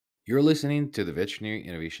You're listening to the Veterinary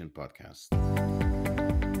Innovation Podcast.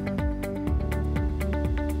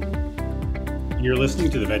 You're listening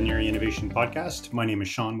to the Veterinary Innovation Podcast. My name is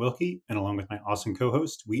Sean Wilkie, and along with my awesome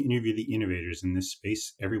co-host, we interview the innovators in this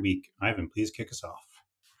space every week. Ivan, please kick us off.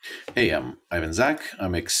 Hey, I'm Ivan Zach.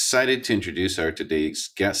 I'm excited to introduce our today's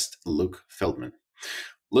guest, Luke Feldman.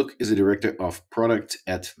 Luke is the director of product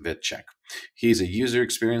at VetCheck. He is a user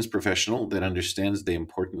experience professional that understands the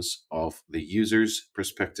importance of the user's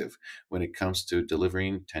perspective when it comes to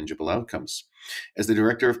delivering tangible outcomes. As the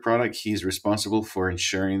director of product, he is responsible for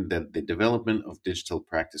ensuring that the development of digital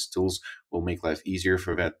practice tools will make life easier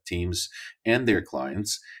for vet teams and their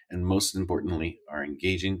clients, and most importantly, are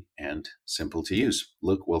engaging and simple to use.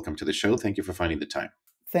 Luke, welcome to the show. Thank you for finding the time.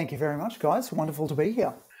 Thank you very much, guys. Wonderful to be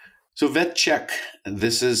here. So VetCheck,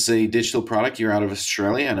 this is a digital product. You're out of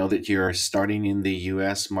Australia. I know that you're starting in the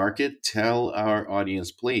US market. Tell our audience,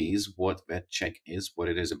 please, what VetCheck is, what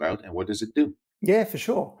it is about, and what does it do? Yeah, for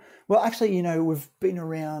sure. Well, actually, we've been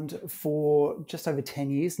around for just over 10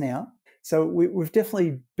 years now. So we've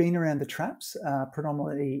definitely been around the traps,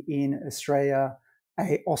 predominantly in Australia,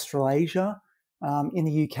 Australasia, in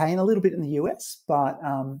the UK, and a little bit in the US, but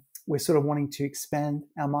we're sort of wanting to expand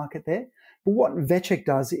our market there. But what VetCheck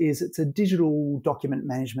does is it's a digital document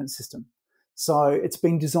management system. So it's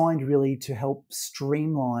been designed really to help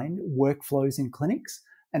streamline workflows in clinics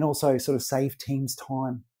and also sort of save teams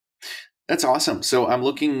time. That's awesome. So I'm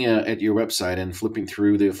looking at your website and flipping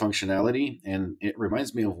through the functionality, and it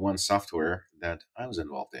reminds me of one software that I was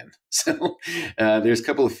involved in. So there's a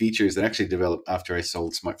couple of features that actually developed after I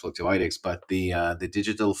sold SmartFlow to IDEX, but the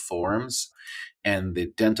digital forms and the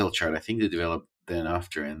dental chart, I think they developed then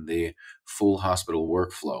after, and the full hospital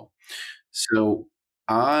workflow. So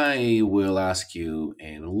I will ask you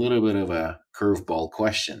a little bit of a curveball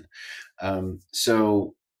question.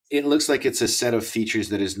 So it looks like it's a set of features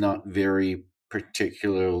that is not very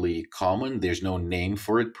particularly common. There's no name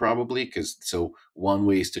for it probably, so one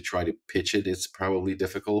way is to try to pitch it. It's probably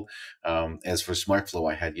difficult. As for SmartFlow,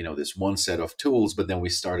 I had, this one set of tools, but then we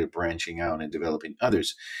started branching out and developing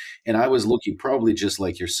others. And I was looking probably just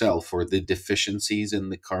like yourself for the deficiencies in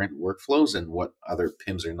the current workflows and what other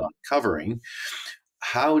PIMs are not covering.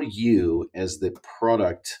 How do you, as the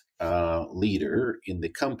product leader in the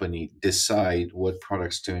company, decide what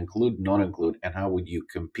products to include, not include, and how would you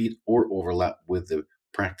compete or overlap with the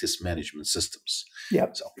practice management systems?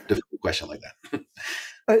 Yep. So, difficult question like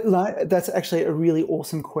that. That's actually a really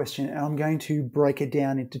awesome question, and I'm going to break it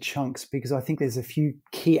down into chunks because I think there's a few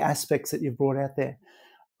key aspects that you've brought out there.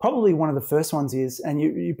 Probably one of the first ones is, and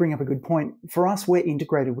you bring up a good point, for us, we're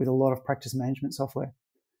integrated with a lot of practice management software,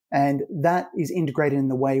 and that is integrated in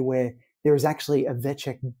the way where there is actually a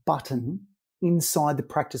VetCheck button inside the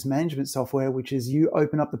practice management software, which is you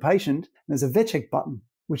open up the patient, and there's a VetCheck button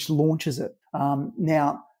which launches it.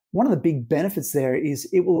 Now, one of the big benefits there is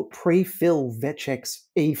it will pre-fill VetCheck's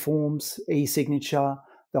e-forms, e-signature,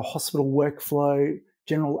 the hospital workflow,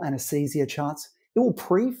 general anesthesia charts. It will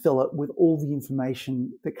pre-fill it with all the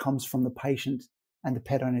information that comes from the patient and the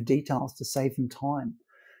pet owner details to save them time.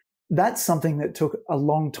 That's something that took a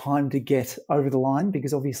long time to get over the line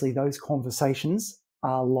because obviously those conversations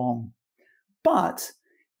are long. But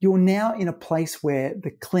you're now in a place where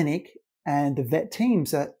the clinic and the vet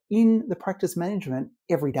teams are in the practice management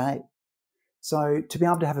every day. So to be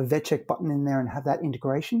able to have a VetCheck button in there and have that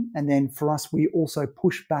integration, and then for us, we also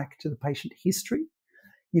push back to the patient history,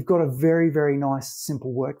 you've got a very, very nice,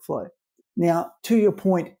 simple workflow. Now, to your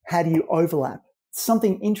point, how do you overlap?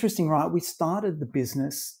 Something interesting, right? We started the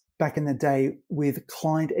business back in the day with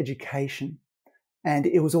client education. And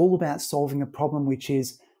it was all about solving a problem, which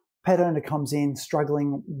is pet owner comes in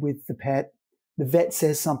struggling with the pet. The vet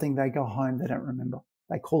says something, they go home, they don't remember.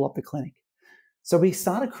 They call up the clinic. So we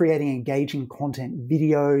started creating engaging content,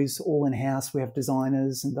 videos, all in-house. We have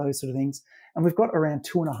designers and those sort of things. And we've got around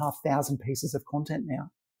 2,500 pieces of content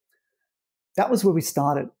now. That was where we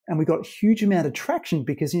started. And we got a huge amount of traction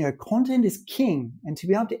because, content is king. And to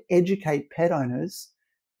be able to educate pet owners,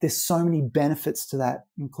 there's so many benefits to that,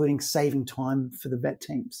 including saving time for the vet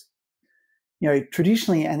teams.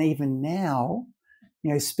 Traditionally and even now,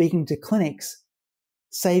 speaking to clinics,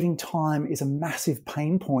 saving time is a massive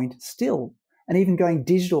pain point still. And even going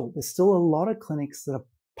digital, there's still a lot of clinics that are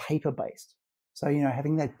paper-based. So,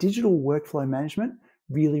 having that digital workflow management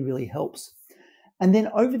really, really helps. And then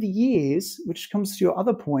over the years, which comes to your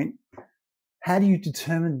other point, how do you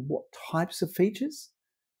determine what types of features?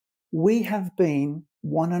 We have been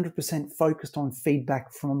 100% focused on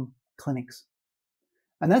feedback from clinics.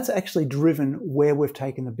 And that's actually driven where we've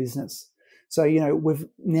taken the business. So, we've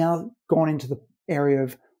now gone into the area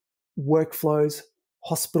of workflows,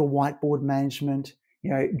 hospital whiteboard management,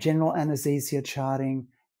 general anesthesia charting,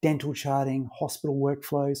 dental charting, hospital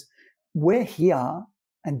workflows. We're here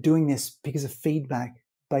and doing this because of feedback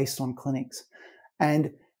based on clinics.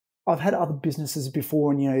 And I've had other businesses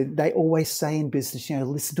before, and they always say in business,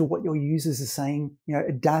 listen to what your users are saying,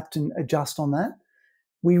 adapt and adjust on that.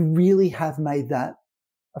 We really have made that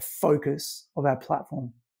a focus of our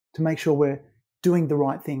platform to make sure we're doing the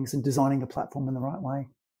right things and designing the platform in the right way.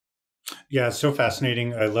 Yeah, it's so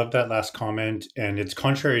fascinating. I love that last comment. And it's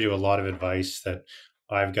contrary to a lot of advice that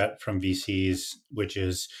I've got from VCs, which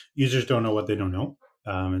is users don't know what they don't know.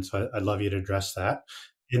 And so I'd love you to address that.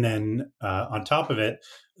 And then on top of it,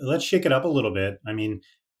 let's shake it up a little bit. I mean,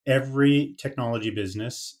 every technology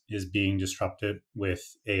business is being disrupted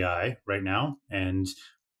with AI right now. And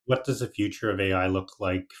what does the future of AI look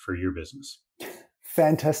like for your business?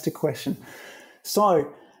 Fantastic question.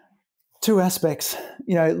 So, two aspects,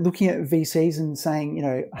 looking at VCs and saying,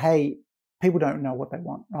 hey, people don't know what they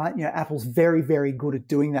want, right? Apple's very, very good at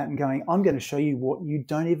doing that and going, I'm going to show you what you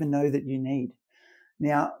don't even know that you need.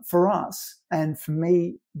 Now, for us, and for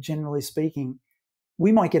me, generally speaking,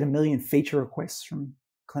 we might get 1 million feature requests from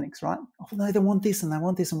clinics, right? Oh, no, they want this and they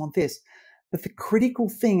want this and want this. But the critical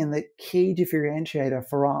thing and the key differentiator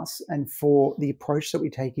for us and for the approach that we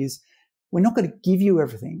take is we're not going to give you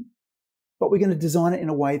everything, but we're going to design it in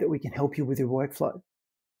a way that we can help you with your workflow.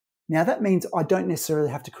 Now, that means I don't necessarily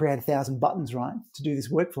have to create 1,000 buttons, right, to do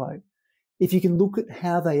this workflow. If you can look at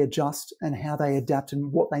how they adjust and how they adapt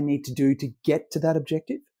and what they need to do to get to that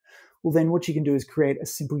objective, well, then what you can do is create a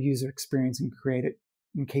simple user experience and create it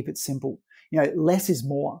and keep it simple. Less is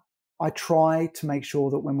more. I try to make sure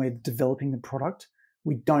that when we're developing the product,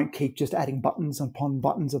 we don't keep just adding buttons upon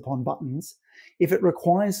buttons upon buttons. If it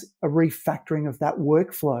requires a refactoring of that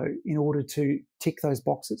workflow in order to tick those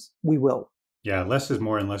boxes, we will. Yeah, less is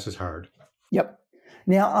more and less is hard. Yep.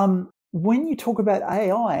 Now, when you talk about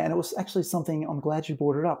AI, and it was actually something, I'm glad you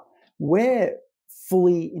brought it up, we're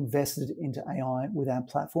fully invested into AI with our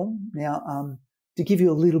platform. Now, to give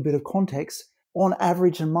you a little bit of context, on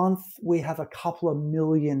average a month, we have a couple of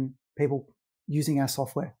million people using our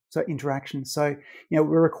software, so interactions. So,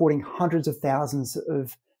 we're recording hundreds of thousands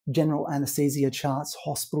of general anesthesia charts,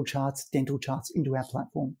 hospital charts, dental charts into our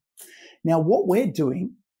platform. Now, what we're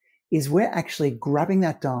doing is we're actually grabbing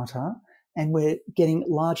that data and we're getting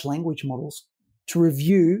large language models to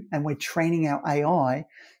review, and we're training our AI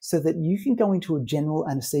so that you can go into a general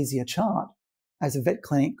anesthesia chart as a vet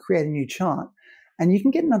clinic, create a new chart, and you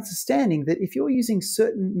can get an understanding that if you're using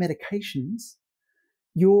certain medications,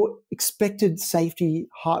 your expected safety,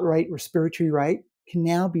 heart rate, respiratory rate can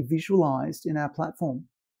now be visualized in our platform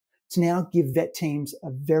to now give vet teams a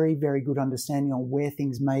very, very good understanding on where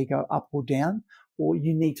things may go up or down, or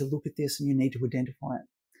you need to look at this and you need to identify it.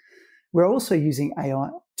 We're also using AI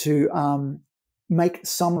to make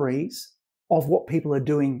summaries of what people are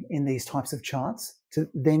doing in these types of charts to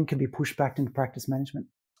then can be pushed back into practice management.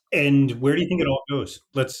 And where do you think it all goes?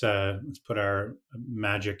 Let's put our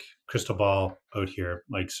magic crystal ball out here.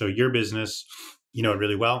 So your business, you know it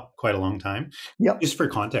really well, quite a long time. Yep. Just for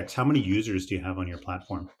context, how many users do you have on your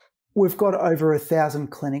platform? We've got over 1,000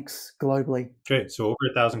 clinics globally. Great. So over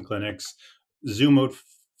 1,000 clinics. Zoom out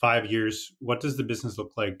 5 years. What does the business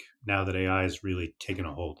look like now that AI is really taken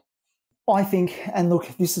a hold? I think, and look,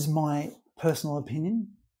 this is my personal opinion,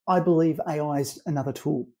 I believe AI is another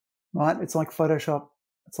tool, right? It's like Photoshop,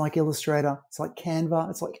 it's like Illustrator, it's like Canva,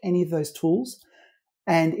 it's like any of those tools,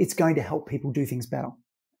 and it's going to help people do things better.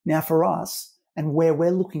 Now for us, and where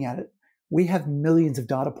we're looking at it, we have millions of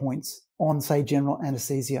data points on, say, general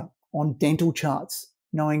anesthesia, on dental charts,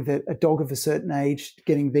 knowing that a dog of a certain age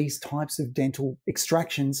getting these types of dental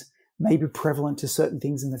extractions may be prevalent to certain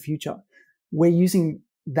things in the future. We're using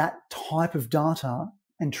that type of data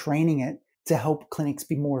and training it to help clinics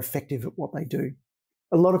be more effective at what they do.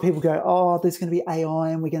 A lot of people go, oh, there's going to be AI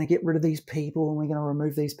and we're going to get rid of these people and we're going to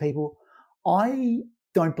remove these people. I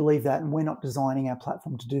don't believe that, and we're not designing our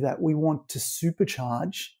platform to do that. We want to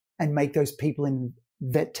supercharge and make those people in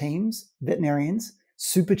vet teams, veterinarians,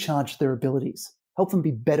 supercharge their abilities, help them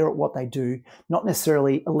be better at what they do, not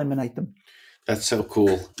necessarily eliminate them. That's so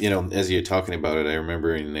cool. As you're talking about it, I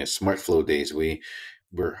remember in the SmartFlow days, we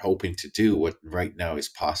were hoping to do what right now is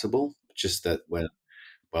possible. Just that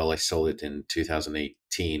I sold it in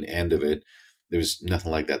 2018, end of it, there was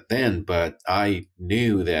nothing like that then. But I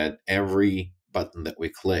knew that every button that we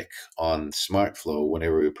click on SmartFlow,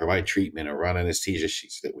 whenever we provide treatment or run anesthesia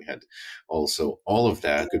sheets that we had, also all of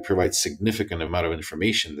that could provide significant amount of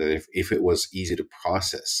information that if it was easy to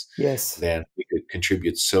process, yes, then we could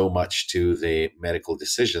contribute so much to the medical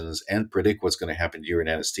decisions and predict what's going to happen during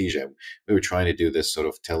anesthesia. We were trying to do this sort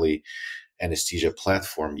of tele anesthesia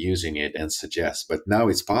platform using it and suggest, but now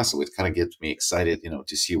it's possible. It kind of gets me excited,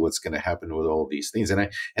 to see what's going to happen with all of these things. And I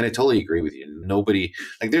totally agree with you. Nobody,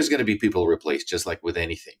 like, there's going to be people replaced, just like with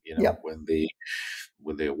anything, Yep. when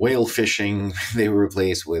with the whale fishing, they were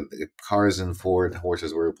replaced. With the cars and Ford,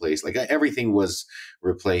 horses were replaced. Like, everything was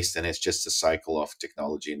replaced, and it's just a cycle of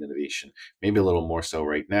technology and innovation. Maybe a little more so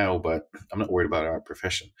right now, but I'm not worried about our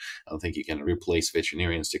profession. I don't think you can replace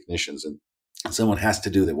veterinarians, technicians, and someone has to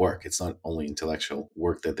do the work. It's not only intellectual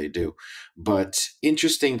work that they do. But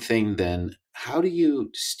interesting thing then, how do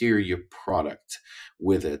you steer your product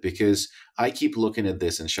with it? Because I keep looking at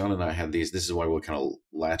this, and Sean and I had these. This is why we're kind of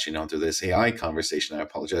latching onto this AI conversation. I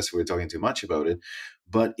apologize if we're talking too much about it,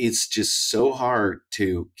 but it's just so hard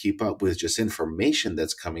to keep up with just information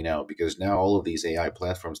that's coming out, because now all of these AI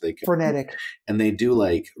platforms, they come Frenetic. and they do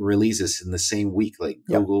like releases in the same week, like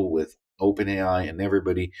Yep. Google with OpenAI and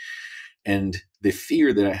everybody. And the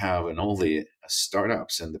fear that I have in all the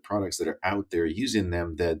startups and the products that are out there using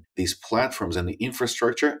them, that these platforms and the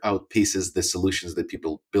infrastructure outpaces the solutions that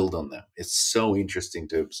people build on them. It's so interesting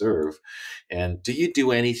to observe. And do you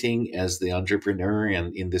do anything as the entrepreneur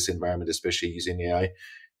and in this environment, especially using AI,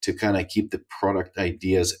 to kind of keep the product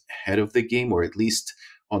ideas ahead of the game, or at least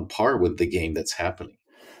on par with the game that's happening?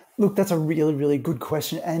 Look, that's a really, really good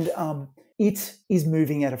question. And it is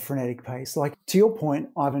moving at a frenetic pace. Like, to your point,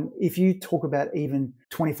 Ivan, if you talk about even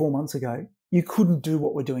 24 months ago, you couldn't do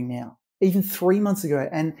what we're doing now. Even 3 months ago.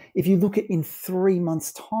 And if you look at in 3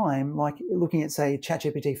 months' time, like looking at, say,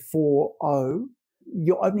 ChatGPT 4.0,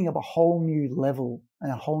 you're opening up a whole new level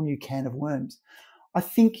and a whole new can of worms. I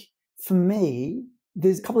think for me,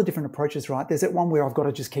 there's a couple of different approaches, right? There's that one where I've got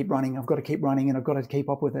to just keep running. I've got to keep running and I've got to keep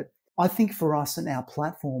up with it. I think for us and our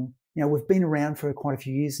platform, we've been around for quite a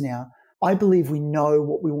few years now. I believe we know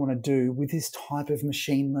what we want to do with this type of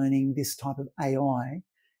machine learning, this type of AI,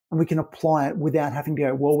 and we can apply it without having to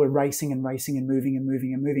go, well, we're racing and racing and moving and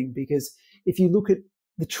moving and moving. Because if you look at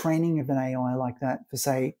the training of an AI like that for,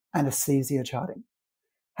 say, anesthesia charting,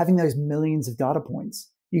 having those millions of data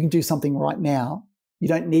points, you can do something right now. You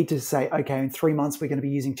don't need to say, okay, in 3 months, we're going to be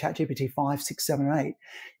using ChatGPT 5, 6, 7, or 8.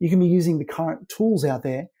 You can be using the current tools out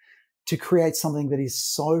there to create something that is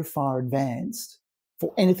so far advanced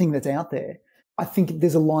for anything that's out there. I think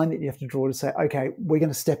there's a line that you have to draw to say, okay, we're going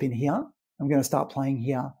to step in here. I'm going to start playing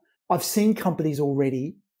here. I've seen companies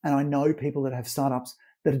already, and I know people that have startups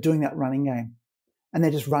that are doing that running game. And they're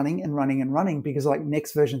just running and running and running, because like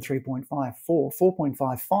next version 3.5, 4,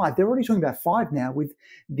 4.5, 5, they're already talking about 5 now with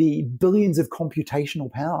the billions of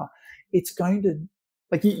computational power. It's going to,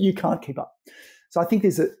 like, you can't keep up. So I think you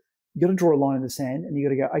got to draw a line in the sand, and you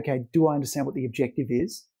got to go, okay, do I understand what the objective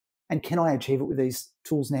is? And can I achieve it with these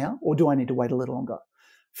tools now? Or do I need to wait a little longer?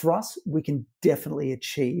 For us, we can definitely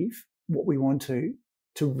achieve what we want to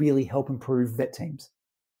really help improve vet teams.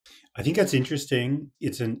 I think that's interesting.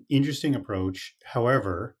 It's an interesting approach.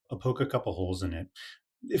 However, I'll poke a couple holes in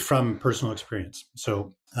it from personal experience.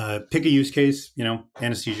 So pick a use case,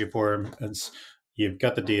 anesthesia form. You've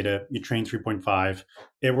got the data, you train 3.5,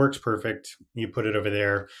 it works perfect. You put it over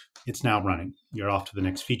there, it's now running. You're off to the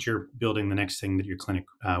next feature, building the next thing that your clinic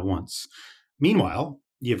wants. Meanwhile,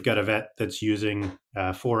 you've got a vet that's using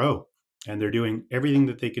 4.0, and they're doing everything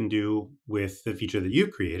that they can do with the feature that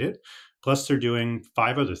you've created. Plus, they're doing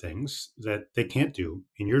 5 other things that they can't do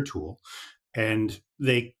in your tool. And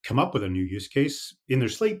they come up with a new use case in their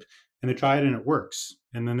sleep, and they try it and it works.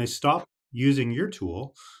 And then they stop using your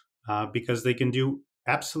tool because they can do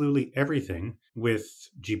absolutely everything with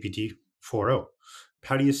GPT 4.0.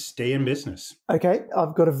 How do you stay in business? Okay,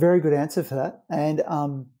 I've got a very good answer for that. And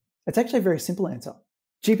it's actually a very simple answer.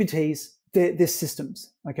 GPTs, they're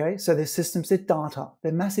systems, okay? So they're systems, they're data.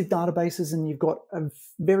 They're massive databases, and you've got a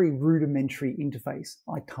very rudimentary interface.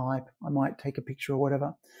 I type, I might take a picture or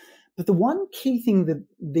whatever. But the one key thing that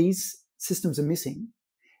these systems are missing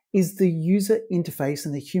is the user interface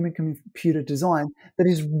and the human-computer design that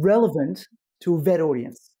is relevant to a vet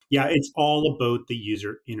audience. Yeah, it's all about the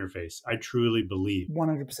user interface. I truly believe.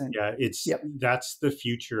 100%. Yeah, that's the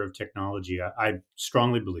future of technology. I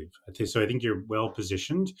strongly believe. So I think you're well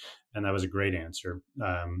positioned, and that was a great answer.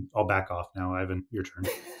 I'll back off now, Ivan. Your turn.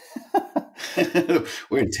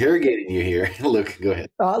 We're interrogating you here. Look, go ahead.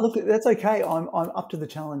 Look, that's okay. I'm up to the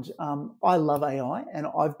challenge. I love AI, and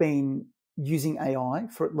I've been using AI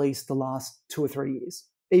for at least the last 2 or 3 years.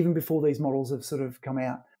 Even before these models have sort of come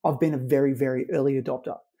out, I've been a very, very early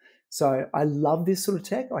adopter. So I love this sort of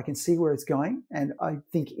tech. I can see where it's going. And I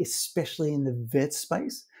think especially in the vet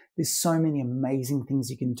space, there's so many amazing things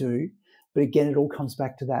you can do But again, it all comes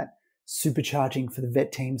back to that supercharging for the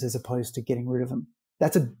vet teams as opposed to getting rid of them.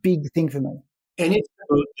 That's a big thing for me. And it's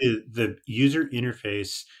about the user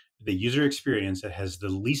interface, the user experience that has the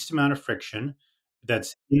least amount of friction,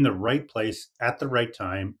 that's in the right place at the right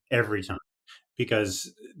time every time,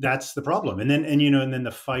 because that's the problem. And then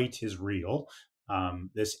the fight is real.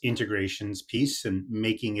 This integrations piece and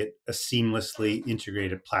making it a seamlessly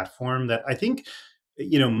integrated platform that I think,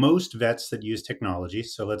 most vets that use technology,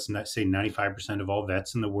 so let's not say 95% of all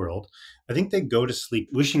vets in the world, I think they go to sleep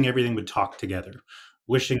wishing everything would talk together,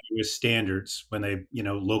 wishing it was standards when they,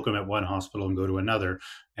 locum at one hospital and go to another,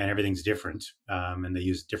 and everything's different. And they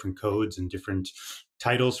use different codes and different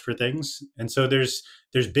titles for things. And so there's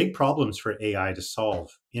big problems for AI to solve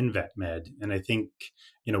in vet med. And I think,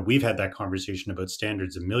 we've had that conversation about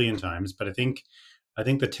standards a million times, but I think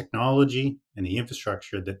the technology and the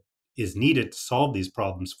infrastructure that is needed to solve these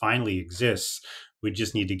problems finally exists. We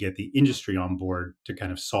just need to get the industry on board to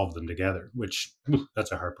kind of solve them together, which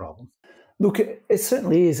that's a hard problem. Look, it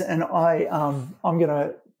certainly is. And I'm going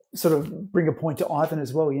to sort of bring a point to Ivan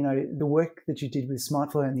as well. The work that you did with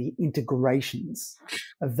SmartFlow and the integrations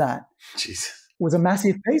of that was a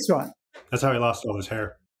massive piece, right? That's how he lost all his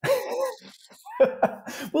hair.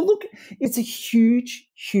 Well, look, it's a huge,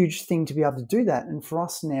 huge thing to be able to do that. And for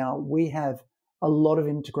us now, we have a lot of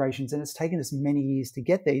integrations, and it's taken us many years to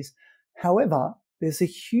get these. However, there's a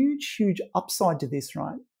huge, huge upside to this,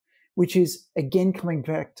 right? Which is, again, coming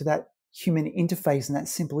back to that human interface and that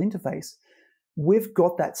simple interface. We've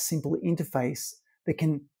got that simple interface that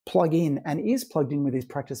can plug in and is plugged in with this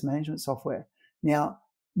practice management software. Now,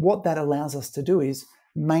 what that allows us to do is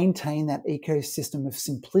maintain that ecosystem of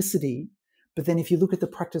simplicity. But then if you look at the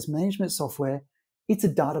practice management software, it's a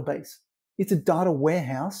database. It's a data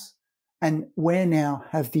warehouse. And we now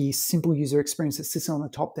have the simple user experience that sits on the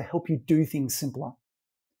top to help you do things simpler.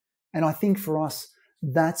 And I think for us,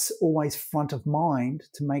 that's always front of mind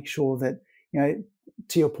to make sure that,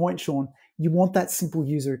 to your point, Sean, you want that simple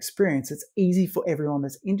user experience. It's easy for everyone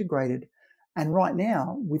that's integrated. And right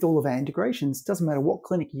now, with all of our integrations, doesn't matter what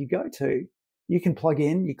clinic you go to, you can plug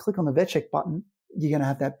in, you click on the VetCheck button, you're going to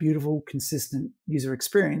have that beautiful, consistent user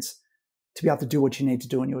experience to be able to do what you need to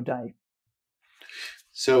do in your day.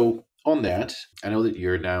 So on that, I know that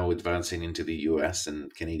you're now advancing into the US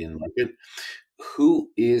and Canadian market. Who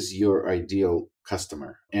is your ideal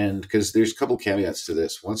customer? And because there's a couple caveats to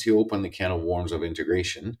this. Once you open the can of worms of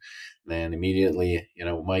integration, then immediately,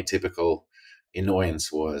 my typical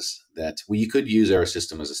annoyance was that you could use our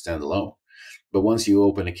system as a standalone. But once you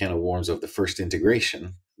open a can of worms of the first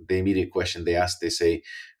integration, the immediate question they ask, they say,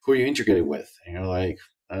 who are you integrated with? And you're like,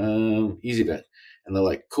 EasyVet. And they're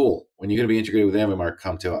like, cool. When you're going to be integrated with MMR,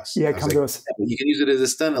 come to us. Yeah, come to us. You can use it as a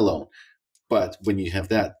standalone. But when you have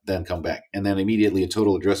that, then come back. And then immediately a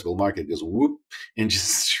total addressable market goes whoop and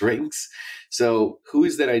just shrinks. So who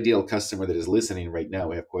is that ideal customer that is listening right now?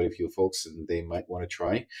 We have quite a few folks and they might want to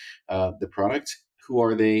try the product. Who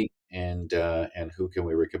are they? And who can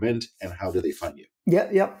we recommend? And how do they find you?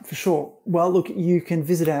 Yeah, for sure. Well, look, you can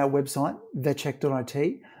visit our website,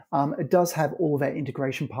 vetcheck.it. It does have all of our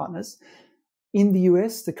integration partners. In the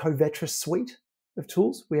US, the Covetrus suite of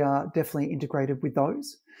tools, we are definitely integrated with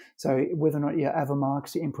those. So whether or not your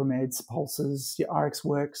Avamarks, your Imprimeds, Pulses, your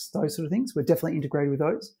RxWorks, those sort of things, we're definitely integrated with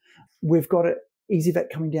those. We've got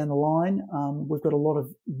EasyVet coming down the line. We've got a lot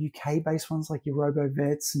of UK-based ones like your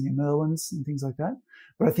RoboVets and your Merlins and things like that.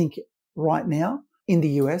 But I think right now in the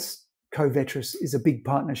US, Covetrus is a big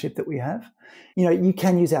partnership that we have. You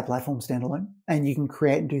can use our platform standalone and you can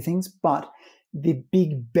create and do things, but the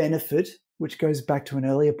big benefit, which goes back to an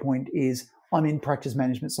earlier point, is I'm in practice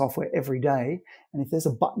management software every day. And if there's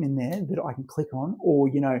a button in there that I can click on, or,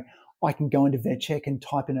 I can go into VetCheck and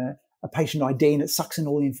type in a patient ID and it sucks in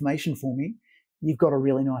all the information for me, you've got a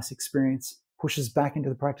really nice experience. Pushes back into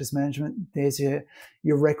the practice management. There's your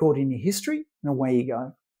record in your history, and away you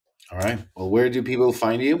go. All right. Well, where do people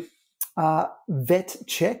find you?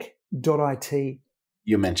 VetCheck.it.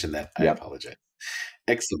 You mentioned that. Yep. I apologize.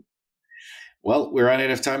 Excellent. Well, we're running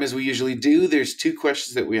out of time as we usually do. There's two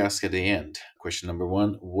questions that we ask at the end. Question number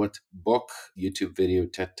one, what book, YouTube video,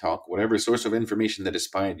 TED Talk, whatever source of information that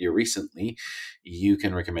inspired you recently, you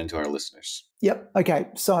can recommend to our listeners? Yep. Okay.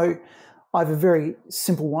 So I have a very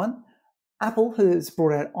simple one. Apple has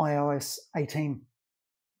brought out iOS 18.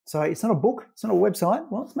 So it's not a book. It's not a website.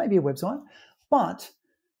 Well, it's maybe a website. But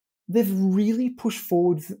they've really pushed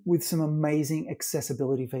forward with some amazing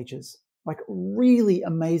accessibility features. Like really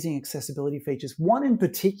amazing accessibility features. One in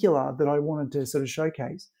particular that I wanted to sort of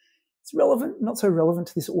showcase, it's relevant, not so relevant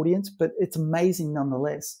to this audience, but it's amazing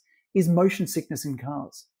nonetheless, is motion sickness in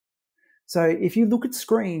cars. So if you look at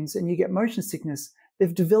screens and you get motion sickness,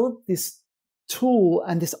 they've developed this tool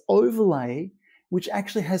and this overlay which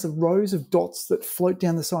actually has rows of dots that float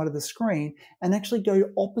down the side of the screen and actually go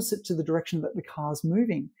opposite to the direction that the car's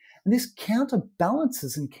moving. And this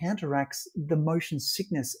counterbalances and counteracts the motion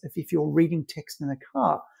sickness if you're reading text in a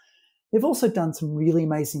car. They've also done some really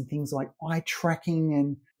amazing things like eye tracking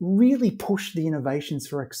and really push the innovations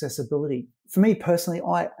for accessibility. For me personally,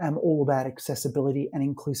 I am all about accessibility and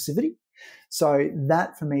inclusivity. So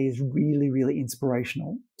that for me is really, really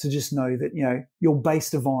inspirational to just know that, your base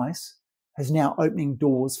device is now opening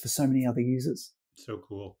doors for so many other users. So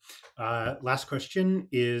cool. Last question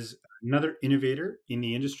is another innovator in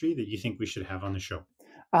the industry that you think we should have on the show.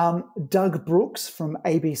 Doug Brooks from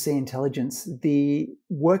ABC Intelligence. The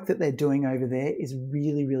work that they're doing over there is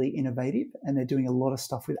really, really innovative, and they're doing a lot of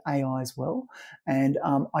stuff with AI as well. And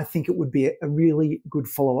I think it would be a really good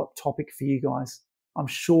follow-up topic for you guys. I'm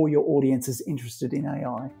sure your audience is interested in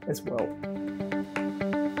AI as well.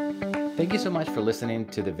 Thank you so much for listening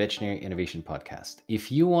to the Veterinary Innovation Podcast. If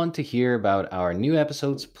you want to hear about our new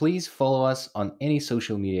episodes, please follow us on any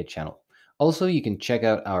social media channel. Also, you can check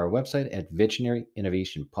out our website at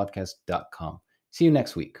veterinaryinnovationpodcast.com. See you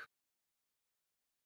next week.